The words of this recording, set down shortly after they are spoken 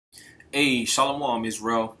Hey, Shalom,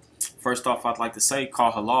 Israel. First off, I'd like to say,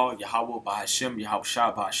 Call Halal, Yahweh, Bahashem, Yahweh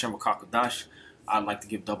Shah, Bahashem, Rakakadash. I'd like to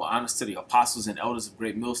give double honors to the apostles and elders of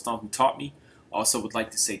Great Millstone who taught me. Also would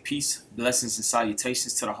like to say peace, blessings, and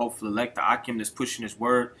salutations to the hopeful elect, the Akim that's pushing his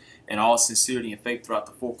word and all sincerity and faith throughout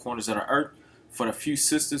the four corners of the earth. For the few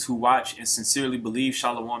sisters who watch and sincerely believe,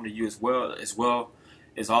 Shalom to you as well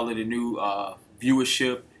as all of the new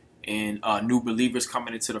viewership and new believers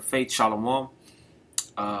coming into the faith. Shalom.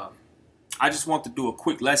 I just want to do a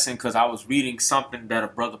quick lesson because I was reading something that a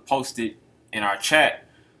brother posted in our chat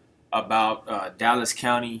about Dallas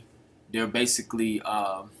County. They're basically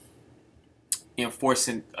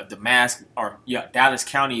enforcing the mask, Dallas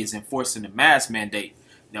County is enforcing the mask mandate.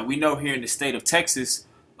 Now, we know here in the state of Texas,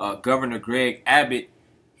 Governor Greg Abbott,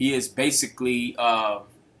 he is basically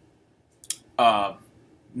not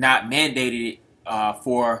mandated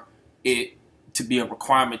for it to be a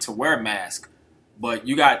requirement to wear a mask. But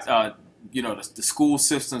you got, the school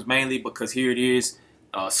systems mainly, because here it is,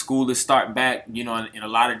 school is starting back, in a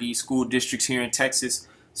lot of these school districts here in Texas.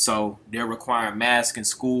 So they're requiring masks in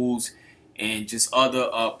schools and just other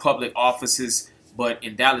public offices. But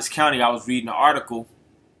in Dallas County, I was reading an article.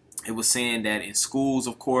 It was saying that in schools,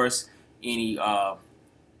 of course, any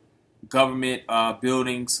government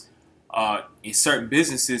buildings, in certain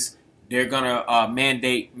businesses, they're going to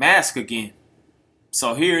mandate masks again.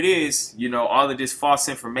 So here it is, all of this false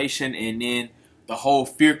information, and then the whole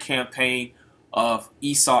fear campaign of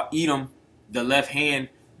Esau Edom, the left hand,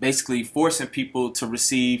 basically forcing people to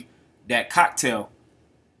receive that cocktail.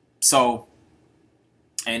 So,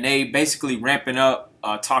 and they basically ramping up,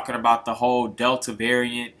 talking about the whole Delta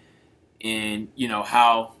variant and,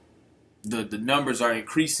 how the numbers are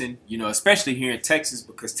increasing, especially here in Texas,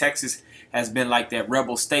 because Texas has been like that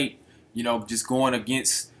rebel state, just going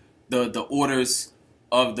against the orders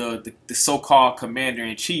of the so-called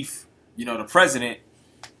commander-in-chief, the president.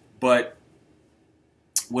 But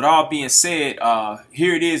with all being said,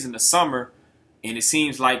 here it is in the summer, and it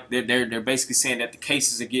seems like they're basically saying that the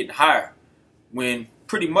cases are getting higher, when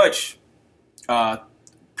pretty much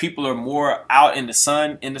people are more out in the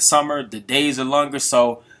sun in the summer. The days are longer,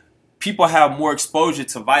 so people have more exposure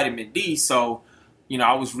to vitamin D. So,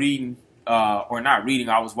 I was reading, or not reading,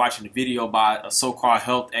 I was watching a video by a so-called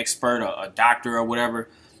health expert, a doctor or whatever,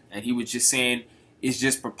 and he was just saying it's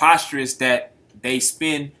just preposterous that they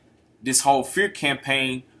spend this whole fear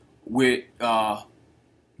campaign with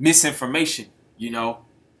misinformation.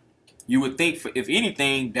 You would think, if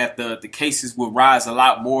anything, that the cases would rise a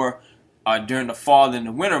lot more during the fall and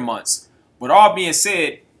the winter months. But all being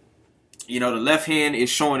said, the left hand is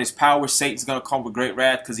showing his power. Satan's going to come with great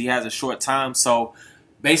wrath because he has a short time. So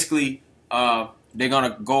basically, they're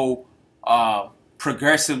going to go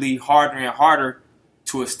progressively harder and harder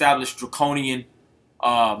to establish draconian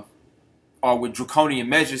or with draconian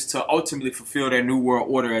measures to ultimately fulfill their New World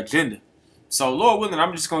Order agenda. So Lord willing,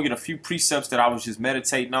 I'm just going to get a few precepts that I was just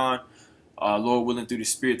meditating on. Lord willing, through the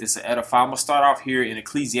Spirit that's an edify. I'm going to start off here in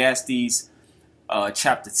Ecclesiastes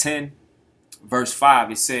chapter 10, verse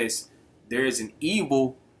 5. It says, "There is an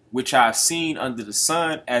evil which I have seen under the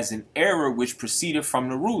sun, as an error which proceeded from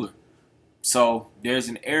the ruler." So there's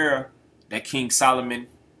an error that King Solomon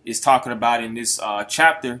is talking about in this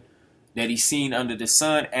chapter, that he's seen under the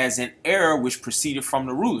sun as an error which proceeded from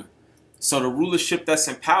the ruler. So the rulership that's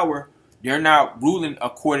in power, they're not ruling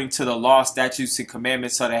according to the law, statutes, and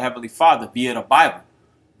commandments of the Heavenly Father via the Bible,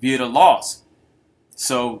 via the laws.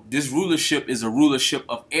 So this rulership is a rulership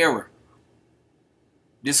of error.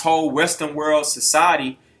 This whole Western world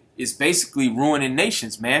society is basically ruining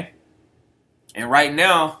nations, man. And right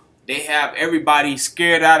now, they have everybody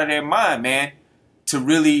scared out of their mind, man, to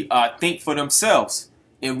really think for themselves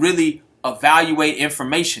and really evaluate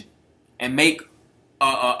information and make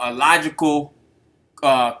a logical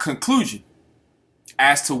conclusion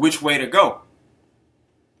as to which way to go.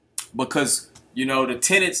 Because, the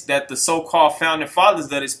tenets that the so-called founding fathers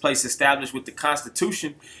of this place established with the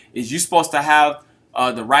Constitution is you're supposed to have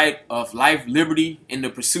the right of life, liberty, and the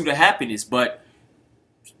pursuit of happiness. But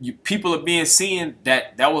people are being seen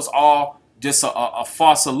that was all just a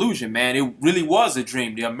false illusion, man. It really was a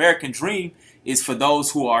dream. The American dream is for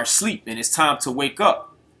those who are asleep, and it's time to wake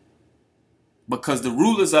up. Because the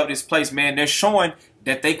rulers of this place, man, they're showing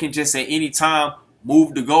that they can just at any time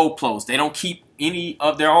move the goalposts. They don't keep any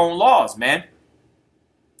of their own laws, man.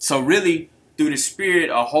 So really, through the Spirit,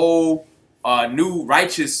 a whole new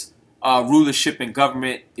righteous rulership and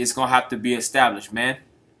government is going to have to be established, man.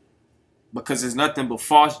 Because there's nothing but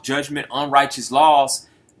false judgment, unrighteous laws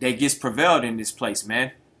that gets prevailed in this place,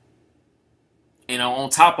 man. And on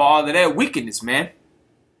top of all of that, wickedness, man.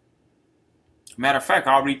 Matter of fact,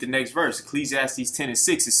 I'll read the next verse. Ecclesiastes 10 and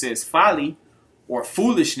 6. It says, folly or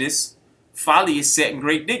foolishness, folly is set in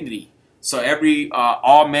great dignity. So every,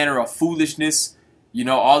 all manner of foolishness, you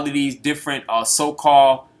know, all of these different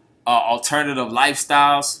so-called alternative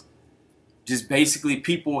lifestyles, just basically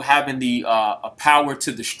people having the power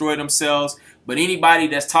to destroy themselves. But anybody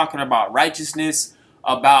that's talking about righteousness,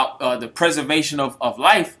 about the preservation of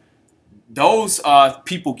life, those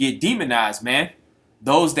people get demonized, man.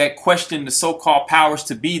 Those that question the so-called powers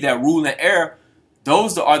to be that rule in error,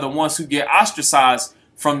 those are the ones who get ostracized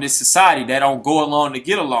from this society that don't go along to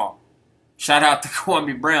get along. Shout out to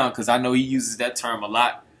Kwame Brown, because I know he uses that term a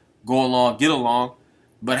lot. Go along, get along.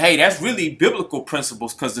 But hey, that's really biblical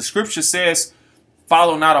principles, because the scripture says,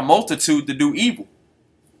 follow not a multitude to do evil.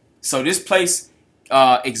 So this place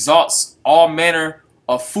exalts all manner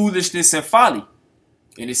of foolishness and folly.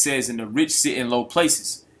 And it says, and the rich sit in low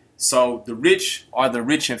places. So the rich are the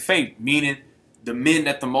rich in faith, meaning the men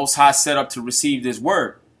that the Most High set up to receive this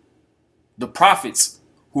word. The prophets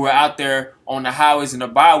who are out there on the highways and the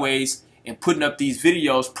byways and putting up these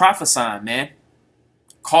videos prophesying, man.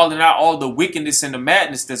 Calling out all the wickedness and the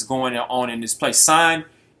madness that's going on in this place. Sighing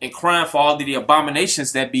and crying for all of the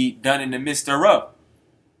abominations that be done in the midst thereof.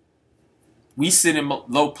 We sit in a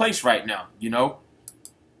low place right now, you know.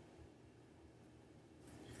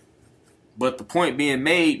 But the point being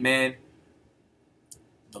made, man,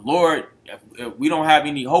 the Lord, if we don't have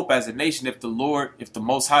any hope as a nation if the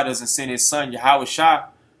Most High doesn't send his son, Yahweh Shah,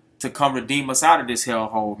 to come redeem us out of this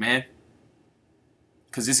hellhole, man.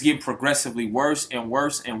 Because it's getting progressively worse and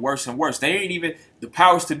worse and worse and worse. They ain't even, the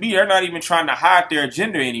powers to be, they're not even trying to hide their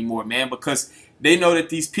agenda anymore, man. Because they know that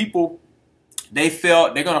these people, they're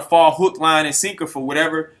going to fall hook, line, and sinker for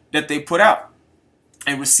whatever that they put out.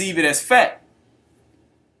 And receive it as fact.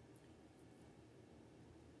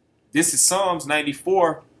 This is Psalms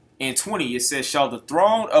 94 and 20. It says, shall the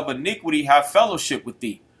throne of iniquity have fellowship with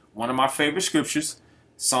thee? One of my favorite scriptures.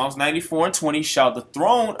 Psalms 94 and 20. Shall the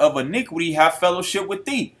throne of iniquity have fellowship with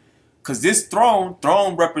thee? Because this throne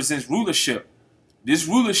represents rulership. This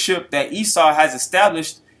rulership that Esau has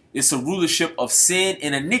established is a rulership of sin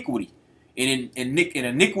and iniquity. And in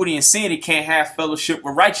iniquity and sin, it can't have fellowship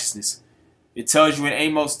with righteousness. It tells you in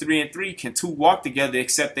Amos 3 and 3, can two walk together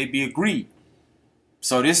except they be agreed?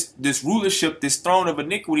 So this rulership, this throne of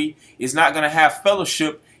iniquity is not going to have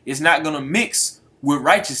fellowship. It's not going to mix with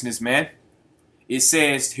righteousness, man. It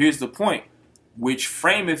says, here's the point, which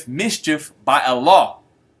frameth mischief by a law.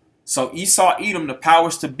 So Esau, Edom, the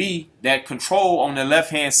powers to be that control on the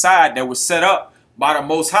left-hand side that was set up by the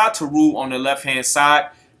Most High to rule on the left-hand side,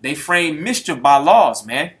 they frame mischief by laws,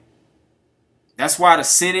 man. That's why the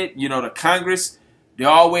Senate, you know, the Congress, they're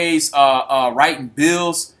always writing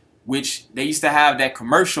bills, which they used to have that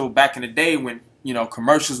commercial back in the day when, you know,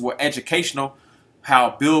 commercials were educational, how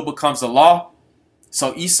a bill becomes a law.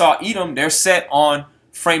 So Esau, Edom, they're set on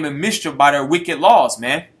framing mischief by their wicked laws,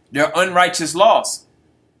 man. They're unrighteous laws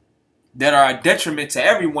that are a detriment to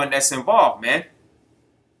everyone that's involved, man.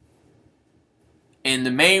 And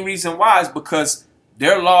the main reason why is because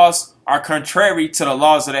their laws are contrary to the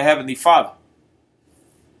laws of the Heavenly Father.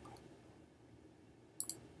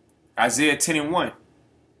 Isaiah 10 and 1.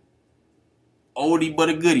 Oldie but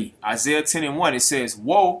a goodie. Isaiah 10 and 1, it says,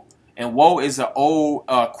 woe, and woe is an old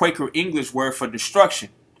Quaker English word for destruction.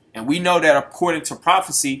 And we know that according to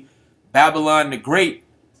prophecy, Babylon the Great,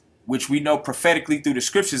 which we know prophetically through the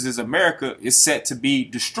scriptures is America, is set to be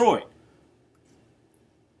destroyed.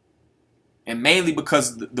 And mainly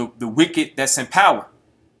because the wicked that's in power.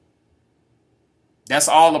 That's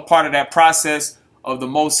all a part of that process of the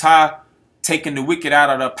Most High taking the wicked out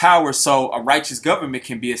of the power so a righteous government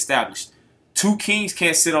can be established. Two kings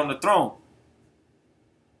can't sit on the throne.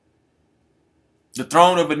 The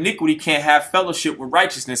throne of iniquity can't have fellowship with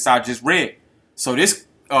righteousness, I just read. So this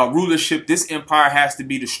rulership, this empire has to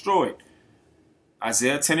be destroyed.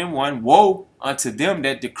 Isaiah 10 and 1, woe unto them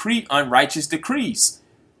that decree unrighteous decrees,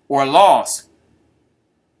 or laws,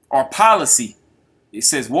 or policy. It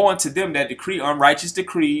says, woe unto them that decree unrighteous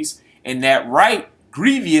decrees, and that right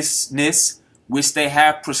grievousness which they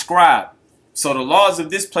have prescribed. So the laws of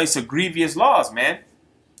this place are grievous laws, man.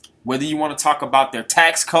 Whether you want to talk about their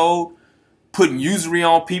tax code, putting usury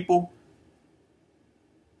on people.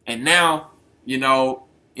 And now, you know,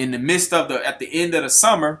 in the midst of at the end of the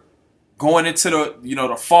summer, going into the, you know,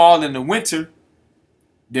 the fall and the winter,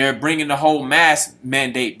 they're bringing the whole mask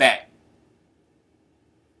mandate back.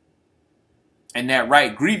 And that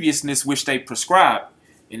right grievousness which they prescribe.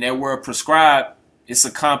 And that word prescribe, it's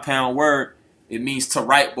a compound word. It means to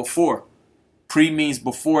write before. Pre means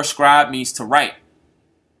before, scribe means to write.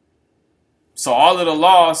 So all of the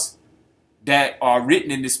laws that are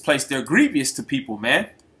written in this place, they're grievous to people, man.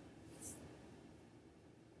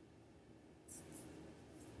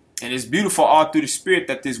 And it's beautiful all through the Spirit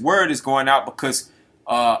that this word is going out, because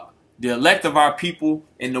the elect of our people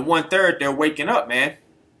and the 1/3, they're waking up, man.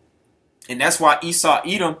 And that's why Esau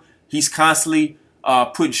Edom, he's constantly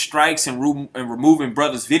putting strikes and removing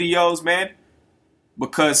brothers' videos, man,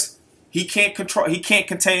 because he can't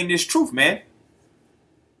contain this truth, man.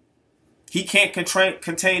 He can't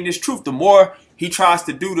contain this truth. The more he tries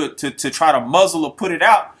to do to try to muzzle or put it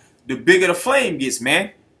out, the bigger the flame gets,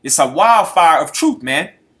 man. It's a wildfire of truth,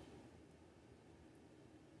 man.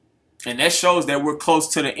 And that shows that we're close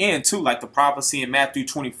to the end too, like the prophecy in Matthew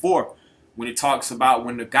 24, when it talks about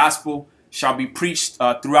when the gospel shall be preached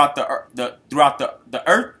throughout the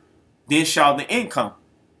earth, then shall the end come.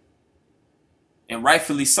 And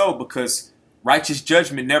rightfully so, because righteous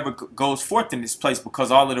judgment never goes forth in this place, because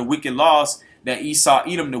all of the wicked laws that Esau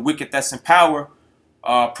Edom, the wicked that's in power,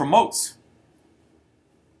 promotes.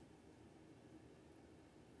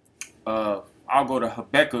 I'll go to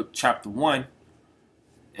Habakkuk chapter 1.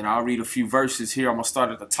 And I'll read a few verses here. I'm going to start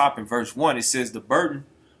at the top in verse 1. It says, the burden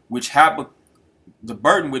which Habakkuk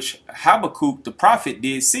the prophet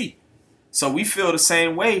did see. So we feel the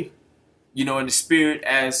same way, in the spirit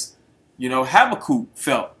as, Habakkuk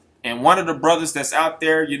felt. And one of the brothers that's out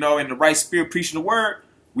there, in the right spirit preaching the word,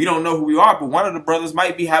 we don't know who we are, but one of the brothers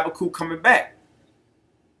might be Habakkuk coming back.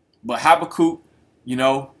 But Habakkuk,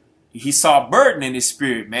 he saw a burden in his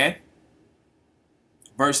spirit, man.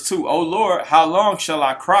 Verse 2, O Lord, how long shall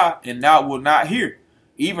I cry, and thou wilt not hear?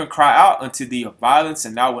 Even cry out unto thee of violence,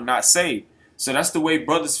 and thou wilt not save. So that's the way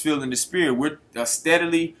brothers feel in the spirit. We're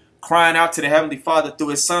steadily crying out to the Heavenly Father through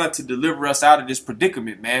his Son to deliver us out of this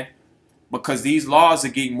predicament, man. Because these laws are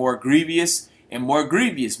getting more grievous and more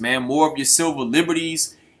grievous, man. More of your civil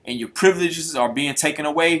liberties and your privileges are being taken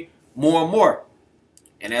away more and more.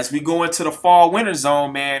 And as we go into the fall-winter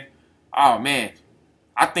zone, man, oh, man,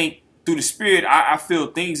 I think through the Spirit, I feel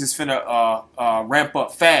things is finna ramp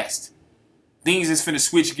up fast. Things is finna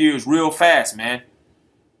switch gears real fast, man.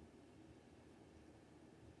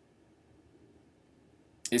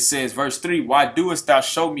 It says, verse 3, why doest thou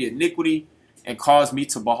show me iniquity and cause me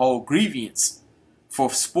to behold grievance? For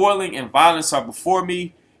spoiling and violence are before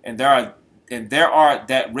me, and there are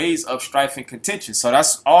that raise up strife and contention. So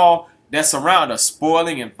that's all that's around us,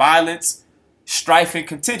 spoiling and violence, strife and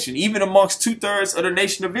contention, even amongst 2/3 of the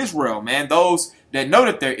nation of Israel, man. Those that know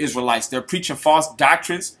that they're Israelites, they're preaching false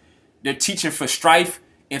doctrines. They're teaching for strife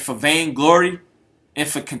and for vainglory and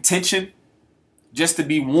for contention, just to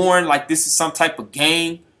be warned like this is some type of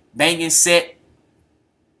gang banging set.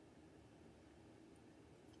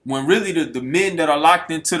 When really the men that are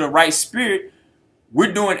locked into the right spirit,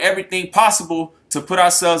 we're doing everything possible to put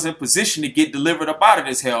ourselves in position to get delivered up out of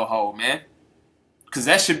this hellhole, man. Because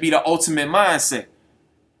that should be the ultimate mindset.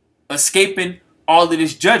 Escaping all of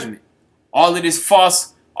this judgment, all of this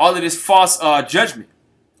false judgment,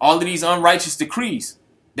 all of these unrighteous decrees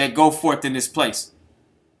that go forth in this place,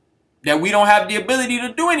 that we don't have the ability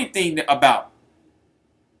to do anything about.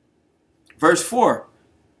 Verse 4,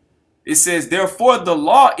 it says, therefore the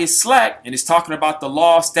law is slack, and it's talking about the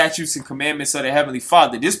law, statutes, and commandments of the Heavenly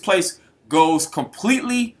Father. This place goes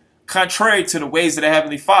completely contrary to the ways of the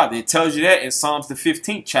Heavenly Father. It tells you that in Psalms the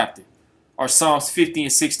 15th chapter, or Psalms 50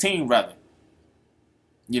 and 16 rather.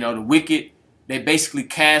 The wicked, they basically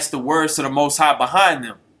cast the words of the Most High behind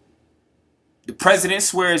them. The president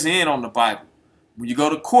swears in on the Bible. When you go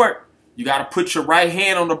to court, you got to put your right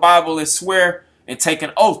hand on the Bible and swear and take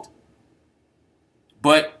an oath.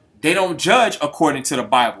 But they don't judge according to the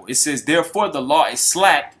Bible. It says, therefore the law is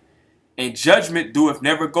slack, and judgment doeth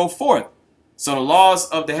never go forth. So the laws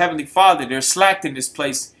of the Heavenly Father, they're slacked in this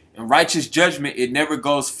place, and righteous judgment, it never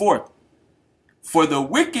goes forth. For the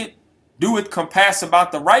wicked doeth compass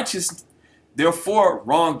about the righteous, therefore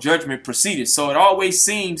wrong judgment proceeded. So it always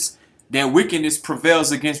seems that wickedness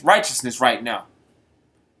prevails against righteousness right now.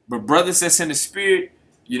 But brothers that's in the spirit,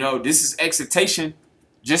 this is exhortation.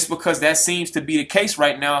 Just because that seems to be the case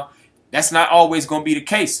right now, that's not always going to be the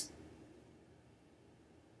case.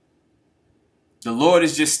 The Lord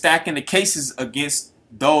is just stacking the cases against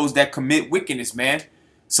those that commit wickedness, man.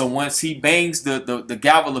 So once he bangs the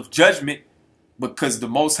gavel of judgment, because the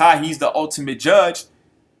Most High, he's the ultimate judge,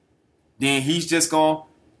 then he's just going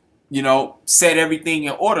to, set everything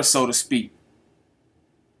in order, so to speak.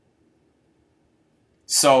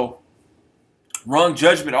 So wrong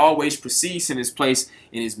judgment always proceeds in this place,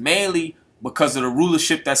 and it's mainly because of the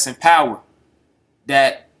rulership that's in power,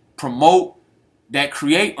 that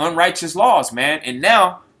create unrighteous laws, man. And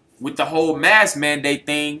now with the whole mask mandate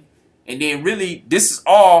thing, and then really this is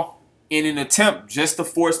all in an attempt just to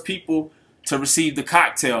force people to receive the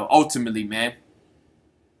cocktail ultimately, man.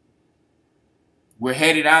 We're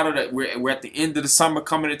headed out of that. We're at the end of the summer,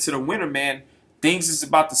 coming into the winter, man. Things is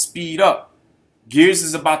about to speed up. Gears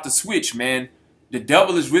is about to switch, man. The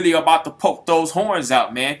devil is really about to poke those horns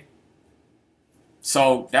out, man.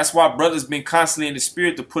 So that's why brothers been constantly in the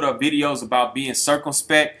spirit to put up videos about being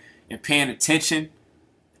circumspect and paying attention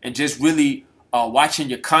and just really watching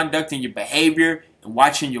your conduct and your behavior and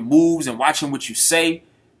watching your moves and watching what you say,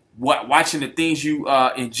 watching the things you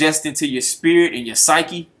ingest into your spirit and your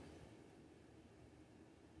psyche.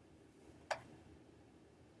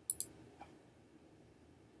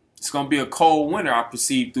 It's going to be a cold winter, I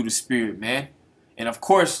perceive, through the spirit, man. And of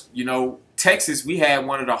course, you know, Texas, we had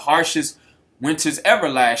one of the harshest winters ever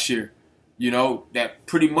last year, you know, that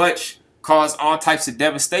pretty much caused all types of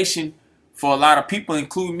devastation for a lot of people,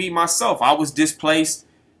 including me, myself. I was displaced,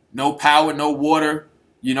 no power, no water,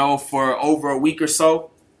 you know, for over a week or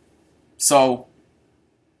so. So,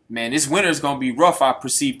 man, this winter is going to be rough, I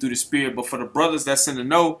perceive, through the spirit. But for the brothers that's in the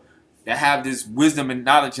know, that have this wisdom and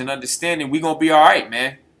knowledge and understanding, we're going to be all right,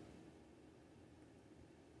 man.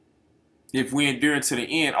 If we endure to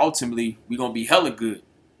the end, ultimately, we're going to be hella good.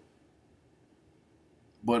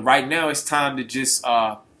 But right now, it's time to just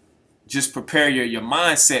prepare your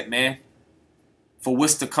mindset, man, for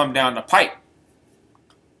what's to come down the pipe.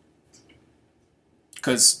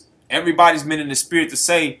 Because everybody's been in the spirit to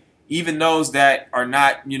say, even those that are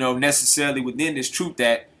not, you know, necessarily within this truth,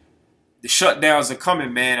 that the shutdowns are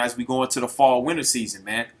coming, man, as we go into the fall winter season,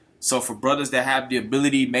 man. So for brothers that have the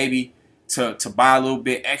ability maybe to buy a little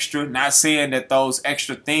bit extra, not saying that those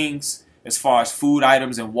extra things as far as food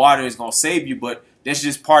items and water is going to save you, but that's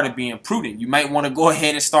just part of being prudent. You might want to go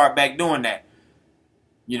ahead and start back doing that.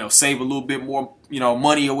 You know, save a little bit more, you know,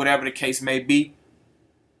 money or whatever the case may be.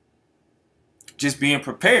 Just being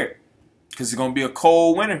prepared, because it's going to be a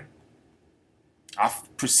cold winter. I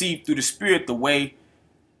perceive through the spirit the way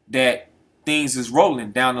that things is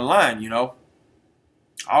rolling down the line, you know.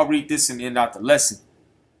 I'll read this and end out the lesson.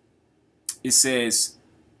 It says,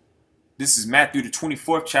 this is Matthew the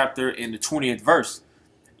 24th chapter in the 20th verse.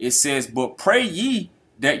 It says, but pray ye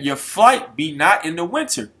that your flight be not in the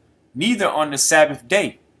winter, neither on the Sabbath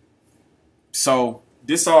day. So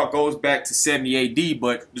this all goes back to 70 AD,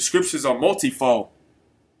 but the scriptures are multifold,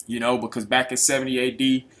 you know, because back in 70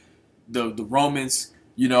 AD, the Romans,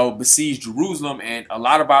 you know, besieged Jerusalem, and a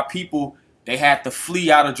lot of our people, they had to flee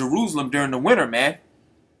out of Jerusalem during the winter, man.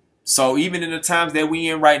 So even in the times that we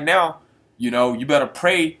in right now, you know, you better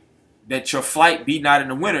pray that your flight be not in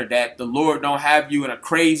the winter, that the Lord don't have you in a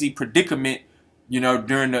crazy predicament, you know,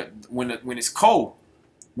 during when it's cold,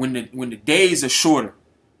 when the days are shorter,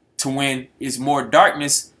 to when it's more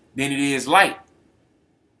darkness than it is light.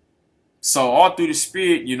 So all through the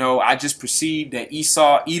spirit, you know, I just perceive that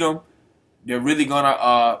Esau, Edom, they're really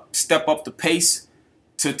gonna step up the pace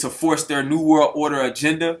to force their new world order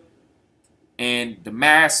agenda, and the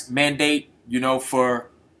mass mandate, you know, for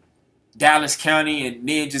Dallas County and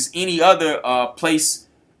then just any other place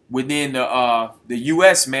within the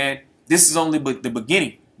U.S., man. This is only the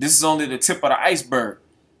beginning. This is only the tip of the iceberg.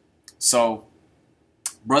 So,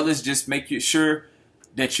 brothers, just make sure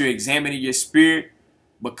that you're examining your spirit,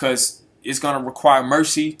 because it's going to require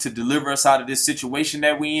mercy to deliver us out of this situation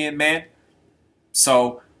that we in, man.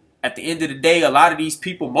 So, at the end of the day, a lot of these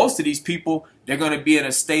people, most of these people, they're going to be in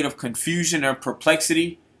a state of confusion and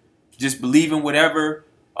perplexity, just believing whatever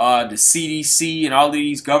the CDC and all of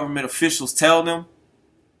these government officials tell them.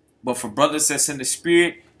 But for brothers that's in the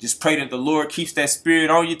spirit, just pray that the Lord keeps that spirit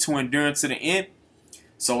on you to endure to the end.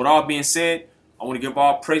 So with all being said, I want to give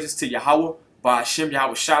all praises to Yahweh, Ba'ashem,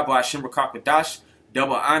 Yahweh Shah, Ba'ashem Rakakadash.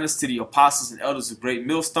 Double honors to the apostles and elders of Great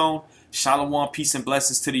Millstone. Shalom, peace and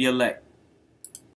blessings to the elect.